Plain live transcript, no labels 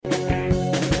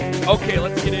Okay,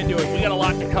 let's get into it. We got a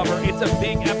lot to cover. It's a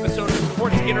big episode of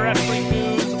Sportskeeda Wrestling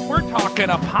News. We're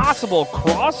talking a possible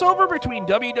crossover between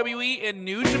WWE and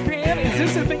New Japan. Is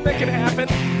this a thing that can happen?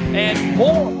 And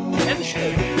more potential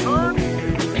return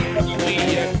WWE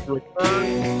and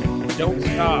return don't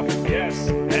stop. Yes,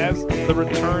 as the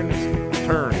returns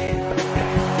turn.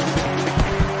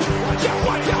 Watch out,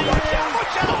 watch out, watch out,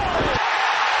 watch out!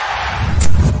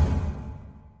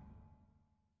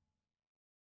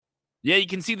 Yeah, you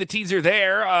can see the teaser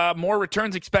there. More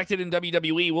returns expected in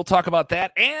WWE. We'll talk about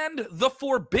that. And the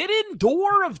forbidden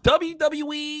door of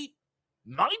WWE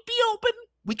might be open.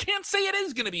 We can't say it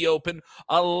is going to be open.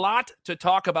 A lot to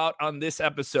talk about on this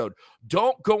episode.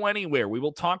 Don't go anywhere. We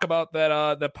will talk about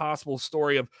that possible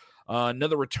story of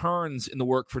another returns in the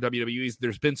work for WWE.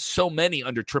 There's been so many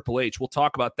under Triple H. We'll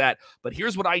talk about that. But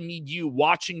here's what I need you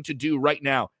watching to do right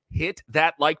now. Hit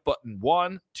that like button.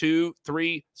 1, 2,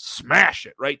 3, smash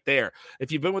it right there. If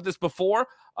you've been with us before,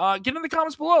 get in the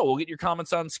comments below. We'll get your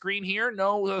comments on screen here.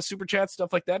 No super chat,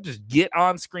 stuff like that. Just get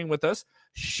on screen with us.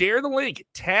 Share the link.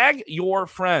 Tag your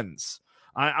friends.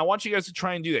 I want you guys to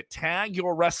try and do that. Tag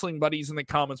your wrestling buddies in the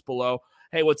comments below.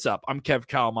 Hey, what's up? I'm Kev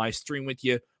Kellam. I stream with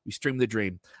you. We stream the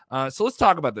dream. So let's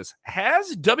talk about this.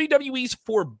 Has WWE's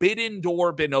Forbidden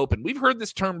Door been open? We've heard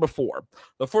this term before.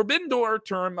 The Forbidden Door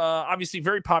term, obviously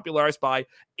very popularized by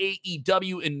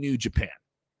AEW and New Japan.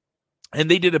 And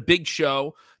they did a big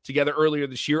show together earlier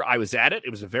this year. I was at it. It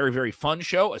was a very, very fun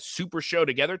show, a super show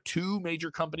together, two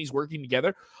major companies working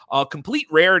together, a complete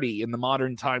rarity in the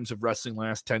modern times of wrestling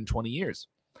last 10, 20 years.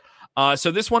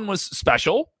 So this one was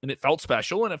special, and it felt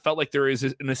special, and it felt like there is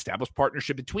an established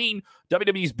partnership between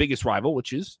WWE's biggest rival,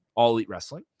 which is All Elite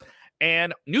Wrestling,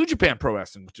 and New Japan Pro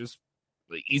Wrestling, which is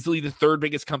easily the third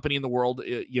biggest company in the world,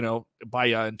 by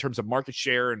in terms of market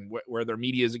share and where their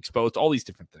media is exposed, all these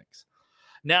different things.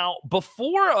 Now,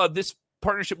 before this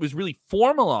partnership was really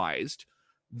formalized,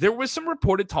 there was some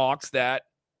reported talks that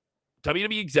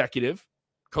WWE executive,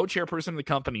 co-chairperson of the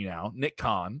company now, Nick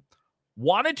Khan,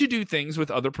 wanted to do things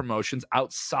with other promotions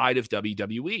outside of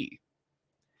WWE.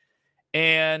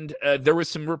 And there was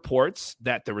some reports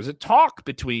that there was a talk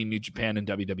between New Japan and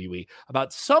WWE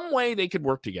about some way they could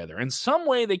work together and some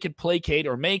way they could placate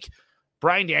or make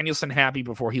Bryan Danielson happy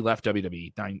before he left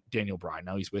WWE. Daniel Bryan.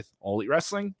 Now he's with All Elite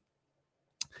Wrestling.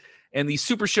 And these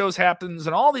super shows happens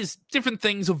and all these different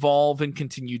things evolve and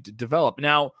continue to develop.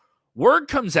 Now, word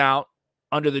comes out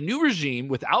under the new regime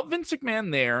without Vince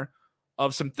McMahon there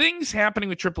of some things happening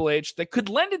with Triple H that could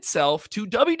lend itself to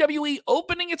WWE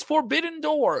opening its forbidden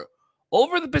door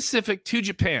over the Pacific to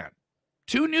Japan,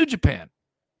 to New Japan,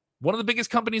 one of the biggest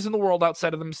companies in the world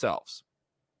outside of themselves.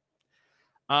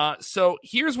 So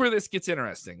here's where this gets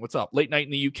interesting. What's up? Late night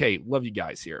in the UK. Love you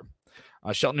guys here.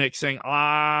 Shelton Hicks saying,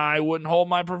 I wouldn't hold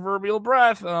my proverbial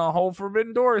breath on a whole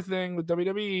forbidden door thing with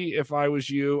WWE if I was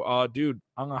you. Dude,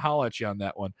 I'm going to holler at you on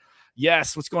that one.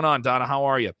 Yes, what's going on, Donna? How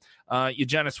are you?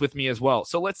 Eugenics with me as well.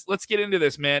 So let's get into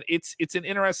this, man. It's an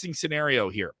interesting scenario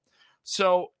here.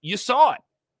 So you saw it.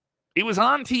 It was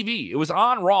on TV. It was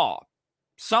on Raw.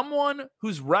 Someone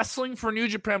who's wrestling for New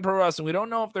Japan Pro Wrestling. We don't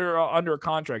know if they're under a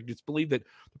contract. It's believed that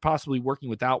they're possibly working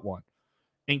without one.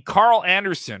 And Carl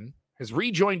Anderson has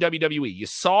rejoined WWE. You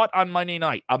saw it on Monday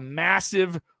night. A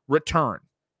massive return.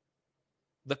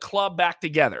 The club back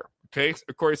together. Okay,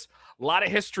 of course, a lot of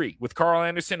history with Carl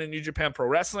Anderson and New Japan Pro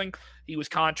Wrestling. He was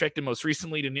contracted most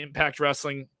recently to Impact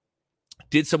Wrestling,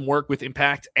 did some work with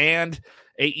Impact and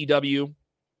AEW.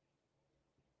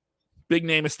 Big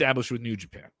name established with New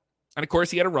Japan. And, of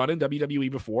course, he had a run in WWE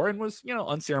before and was,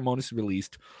 unceremoniously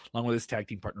released along with his tag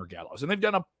team partner Gallows. And they've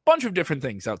done a bunch of different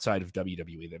things outside of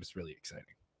WWE that is really exciting.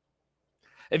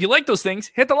 If you like those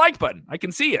things, hit the like button. I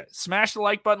can see it. Smash the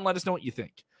like button. Let us know what you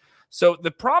think. So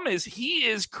the problem is he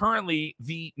is currently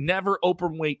the never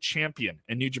openweight champion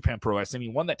in New Japan Pro Wrestling. He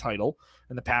won that title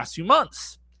in the past 2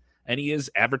 months. And he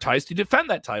is advertised to defend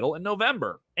that title in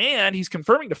November. And he's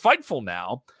confirming to Fightful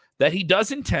now that he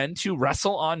does intend to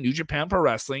wrestle on New Japan Pro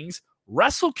Wrestling's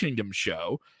Wrestle Kingdom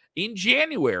show in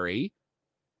January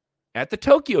at the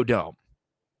Tokyo Dome,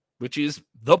 which is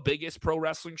the biggest pro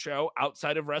wrestling show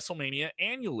outside of WrestleMania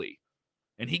annually.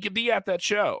 And he could be at that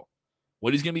show.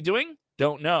 What he's going to be doing?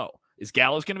 Don't know. Is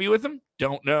Gallows going to be with him?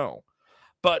 Don't know.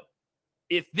 But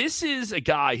if this is a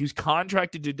guy who's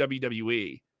contracted to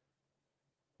WWE,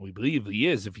 we believe he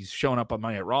is if he's showing up on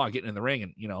Monday at Raw, getting in the ring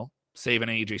and, saving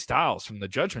AJ Styles from the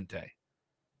Judgment Day.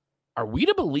 Are we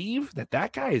to believe that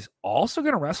that guy is also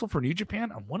going to wrestle for New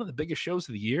Japan on one of the biggest shows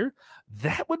of the year?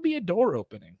 That would be a door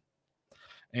opening.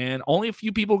 And only a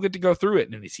few people get to go through it.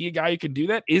 And if you see a guy who can do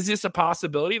that, is this a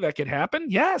possibility that could happen?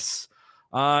 Yes.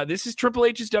 This is Triple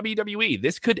H's WWE.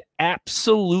 This could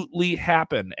absolutely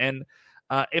happen. And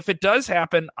if it does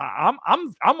happen, I'm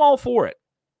all for it.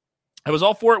 I was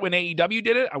all for it when AEW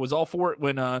did it. I was all for it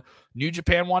when New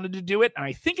Japan wanted to do it. And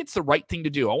I think it's the right thing to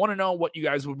do. I want to know what you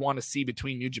guys would want to see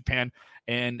between New Japan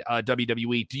and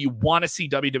WWE. Do you want to see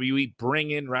WWE bring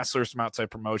in wrestlers from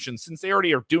outside promotions since they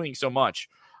already are doing so much?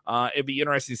 It'd be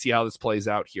interesting to see how this plays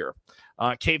out here.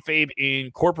 Kayfabe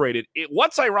Incorporated.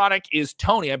 What's ironic is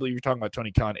Tony, I believe you're talking about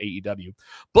Tony Khan, AEW,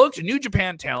 booked New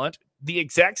Japan talent the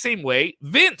exact same way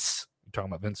Vince,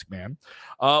 talking about Vince McMahon,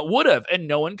 would have, and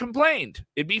no one complained.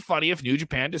 It'd be funny if New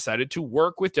Japan decided to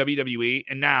work with WWE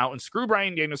and screw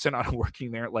Bryan Danielson on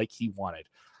working there like he wanted.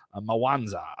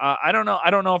 Mawanza. I don't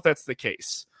know if that's the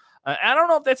case. I don't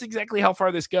know if that's exactly how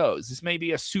far this goes. This may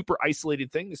be a super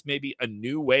isolated thing. This may be a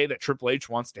new way that Triple H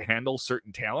wants to handle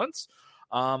certain talents.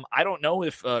 I don't know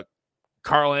if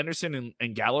Carl Anderson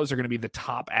and Gallows are going to be the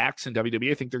top acts in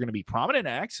WWE. I think they're going to be prominent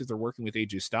acts if they're working with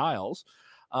AJ Styles.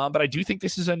 But I do think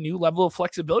this is a new level of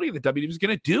flexibility that WWE is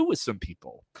going to do with some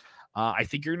people. I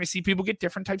think you're going to see people get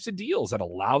different types of deals that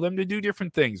allow them to do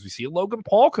different things. We see Logan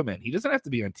Paul come in. He doesn't have to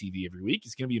be on TV every week.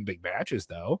 He's going to be in big matches,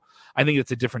 though. I think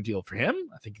it's a different deal for him.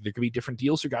 I think there could be different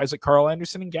deals for guys like Carl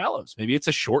Anderson and Gallows. Maybe it's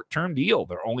a short-term deal.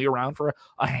 They're only around for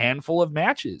a handful of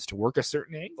matches to work a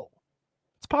certain angle.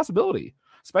 It's a possibility,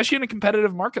 especially in a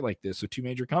competitive market like this with two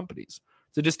major companies.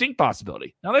 It's a distinct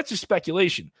possibility. Now, that's just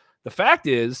speculation. The fact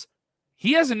is,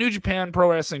 he has a New Japan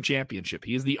Pro Wrestling Championship.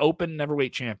 He is the Open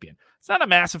Neverweight Champion. It's not a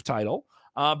massive title,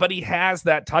 but he has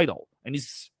that title. And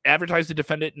he's advertised to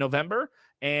defend it in November.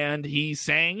 And he's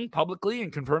saying publicly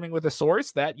and confirming with a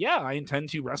source that, yeah, I intend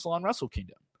to wrestle on Wrestle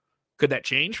Kingdom. Could that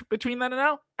change between then and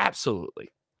now? Absolutely.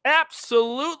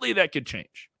 Absolutely that could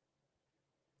change.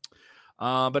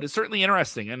 But it's certainly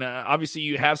interesting. And obviously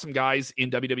you have some guys in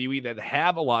WWE that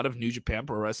have a lot of New Japan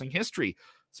Pro Wrestling history.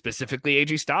 Specifically,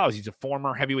 AJ Styles. He's a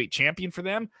former heavyweight champion for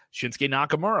them. Shinsuke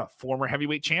Nakamura, former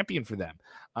heavyweight champion for them.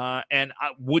 And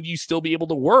would you still be able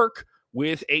to work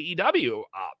with AEW?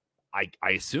 I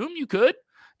assume you could.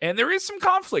 And there is some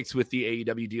conflicts with the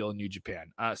AEW deal in New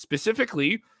Japan.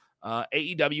 Specifically,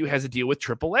 AEW has a deal with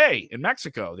AAA in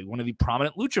Mexico, one of the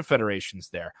prominent lucha federations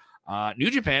there. New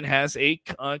Japan has a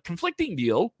conflicting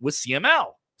deal with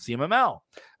CMLL,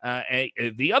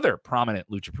 the other prominent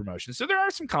lucha promotion. So there are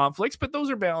some conflicts, but those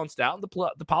are balanced out. And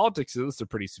the politics of this are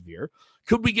pretty severe.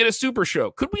 Could we get a super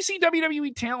show? Could we see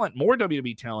WWE talent, more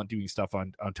WWE talent doing stuff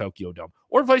on Tokyo Dome,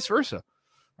 or vice versa?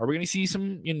 Are we going to see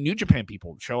some New Japan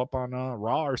people show up on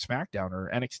Raw or SmackDown or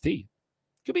NXT?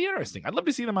 Could be interesting. I'd love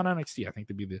to see them on NXT. I think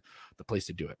that'd be the place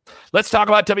to do it. Let's talk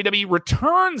about WWE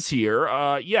returns here.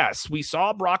 Yes, we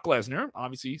saw Brock Lesnar,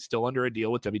 obviously still under a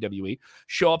deal with WWE,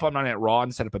 show up on Monday Night Raw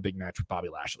and set up a big match with Bobby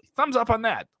Lashley. Thumbs up on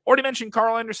that. Already mentioned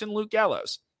Carl Anderson, Luke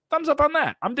Gallows. Thumbs up on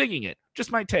that. I'm digging it.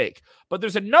 Just my take. But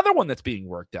there's another one that's being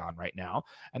worked on right now,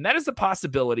 and that is the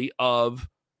possibility of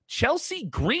Chelsea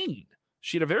Green.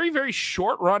 She had a very, very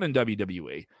short run in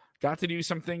WWE. Got to do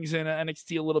some things in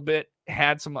NXT a little bit,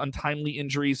 had some untimely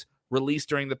injuries released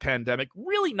during the pandemic.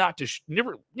 Really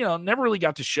never really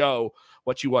got to show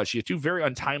what she was. She had two very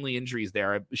untimely injuries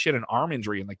there. She had an arm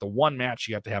injury in like the one match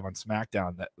she got to have on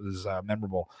SmackDown that was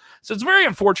memorable. So it's very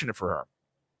unfortunate for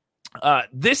her.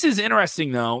 This is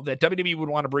interesting, though, that WWE would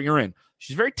want to bring her in.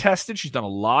 She's very tested. She's done a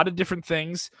lot of different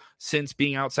things since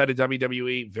being outside of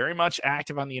WWE. Very much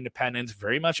active on the independents,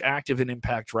 very much active in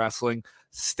Impact Wrestling,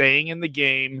 staying in the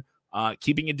game,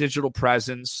 keeping a digital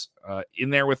presence, in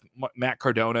there with Matt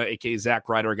Cardona, a.k.a. Zack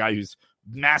Ryder, a guy who's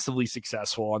massively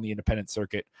successful on the independent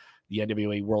circuit, the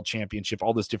NWA World Championship,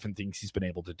 all those different things he's been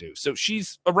able to do. So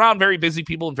she's around very busy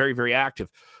people and very, very active.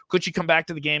 Could she come back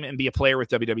to the game and be a player with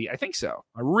WWE? I think so.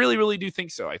 I really, really do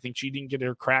think so. I think she didn't get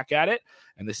her crack at it.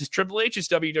 And this is Triple H's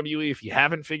WWE. If you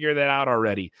haven't figured that out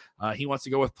already, he wants to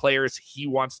go with players he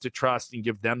wants to trust and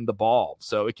give them the ball.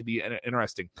 So it could be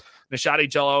interesting. Nishadi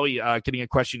Jello getting a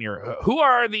question here. Who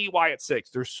are the Wyatt Six?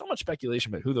 There's so much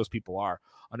speculation about who those people are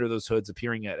under those hoods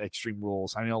appearing at Extreme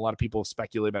Rules. I know a lot of people have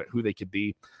speculated about who they could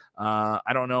be.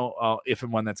 I don't know if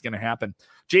and when that's going to happen.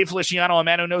 Jay Feliciano, a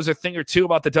man who knows a thing or two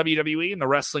about the WWE and the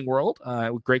wrestling world.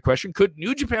 Great question. Could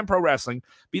New Japan Pro Wrestling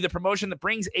be the promotion that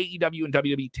brings AEW and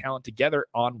WWE talent together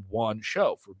on one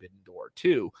show? Forbidden Door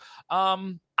 2.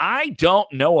 I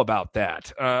don't know about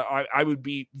that. That would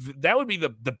be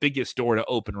the biggest door to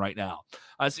open right now.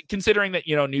 Considering that,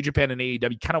 New Japan and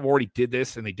AEW kind of already did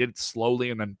this, and they did it slowly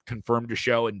and then confirmed a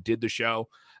show and did the show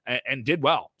and did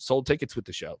well, sold tickets with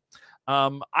the show.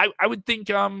 I would think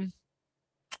part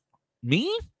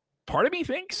of me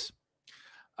thinks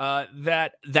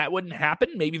that wouldn't happen.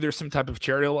 Maybe there's some type of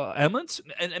charitable elements.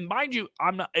 And mind you,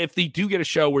 if they do get a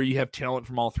show where you have talent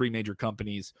from all three major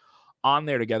companies on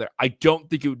there together, I don't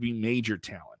think it would be major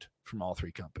talent from all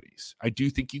three companies. I do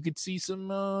think you could see some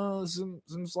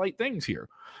slight things here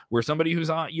where somebody who's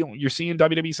on, you're seeing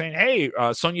WWE saying, hey,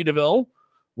 Sonya Deville,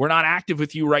 we're not active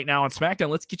with you right now on SmackDown.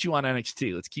 Let's get you on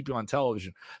NXT. Let's keep you on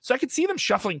television. So I could see them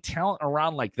shuffling talent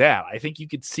around like that. I think you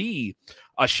could see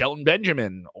a Shelton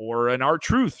Benjamin or an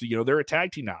R-Truth. They're a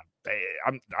tag team now.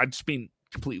 I'm just being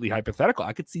completely hypothetical.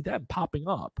 I could see that popping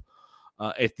up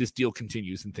if this deal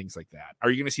continues and things like that. Are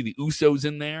you going to see the Usos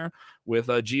in there with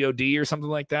a GOD or something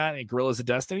like that? And Guerrillas of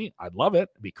Destiny? I'd love it.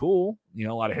 It'd be cool. A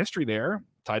lot of history there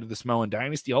tied to the Samoan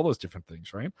Dynasty, all those different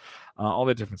things, right? All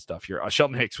the different stuff here.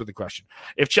 Shelton Hicks with the question.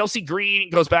 If Chelsea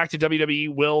Green goes back to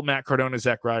WWE, will Matt Cardona,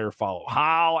 Zack Ryder follow?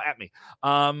 How at me?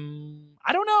 I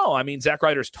don't know. I mean, Zack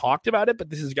Ryder's talked about it, but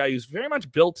this is a guy who's very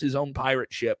much built his own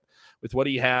pirate ship with what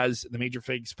he has, the Major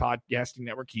Figs podcasting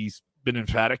network. He's been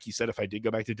emphatic. He said if I did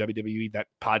go back to WWE, that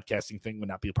podcasting thing would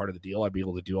not be a part of the deal. I'd be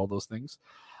able to do all those things.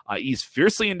 He's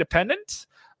fiercely independent.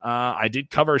 I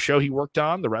did cover a show he worked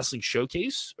on, the Wrestling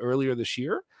Showcase, earlier this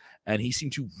year, and he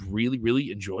seemed to really,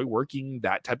 really enjoy working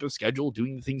that type of schedule,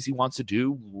 doing the things he wants to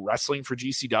do, wrestling for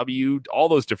GCW, all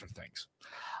those different things.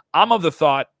 I'm of the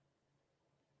thought,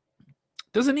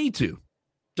 doesn't need to,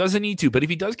 but if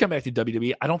he does come back to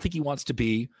WWE, I don't think he wants to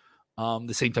be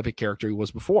the same type of character he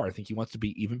was before. I think he wants to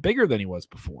be even bigger than he was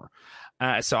before.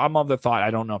 So I'm of the thought,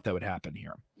 I don't know if that would happen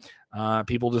here.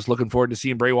 People just looking forward to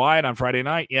seeing Bray Wyatt on Friday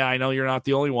night. Yeah, I know you're not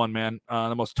the only one, man.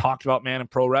 The most talked about man in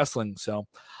pro wrestling. So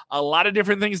a lot of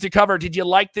different things to cover. Did you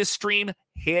like this stream?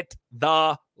 Hit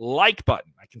the like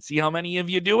button. I can see how many of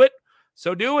you do it.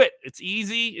 So do it. It's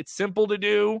easy. It's simple to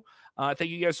do.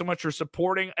 Thank you guys so much for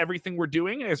supporting everything we're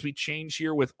doing as we change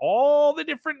here with all the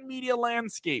different media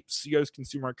landscapes. You guys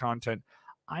consume our content.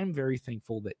 I'm very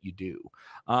thankful that you do.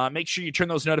 Make sure you turn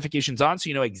those notifications on so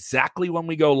you know exactly when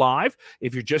we go live.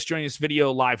 If you're just joining this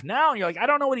video live now and you're like, I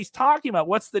don't know what he's talking about,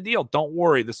 what's the deal? Don't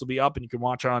worry. This will be up and you can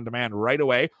watch it on demand right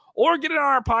away or get it on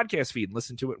our podcast feed and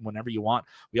listen to it whenever you want.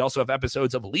 We also have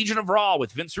episodes of Legion of Raw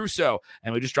with Vince Russo,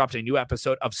 and we just dropped a new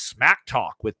episode of Smack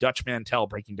Talk with Dutch Mantel,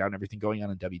 breaking down everything going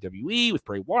on in WWE with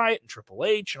Bray Wyatt and Triple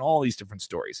H and all these different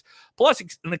stories. Plus,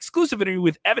 an exclusive interview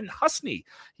with Evan Husney.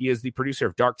 He is the producer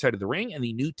of Dark Side of the Ring and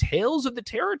the new Tales of the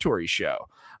Territory show.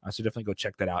 So definitely go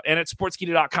check that out. And at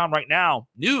Sportskeeda.com right now,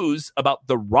 news about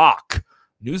The Rock.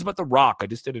 News about The Rock. I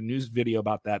just did a news video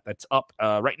about that. That's up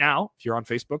right now. If you're on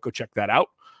Facebook, go check that out.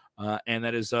 And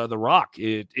that is The Rock.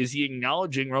 Is he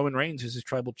acknowledging Roman Reigns as his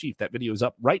tribal chief? That video is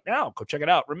up right now. Go check it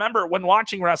out. Remember, when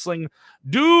watching wrestling,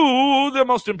 do the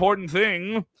most important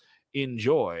thing.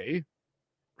 Enjoy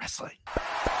wrestling.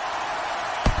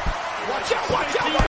 Watch out, watch out.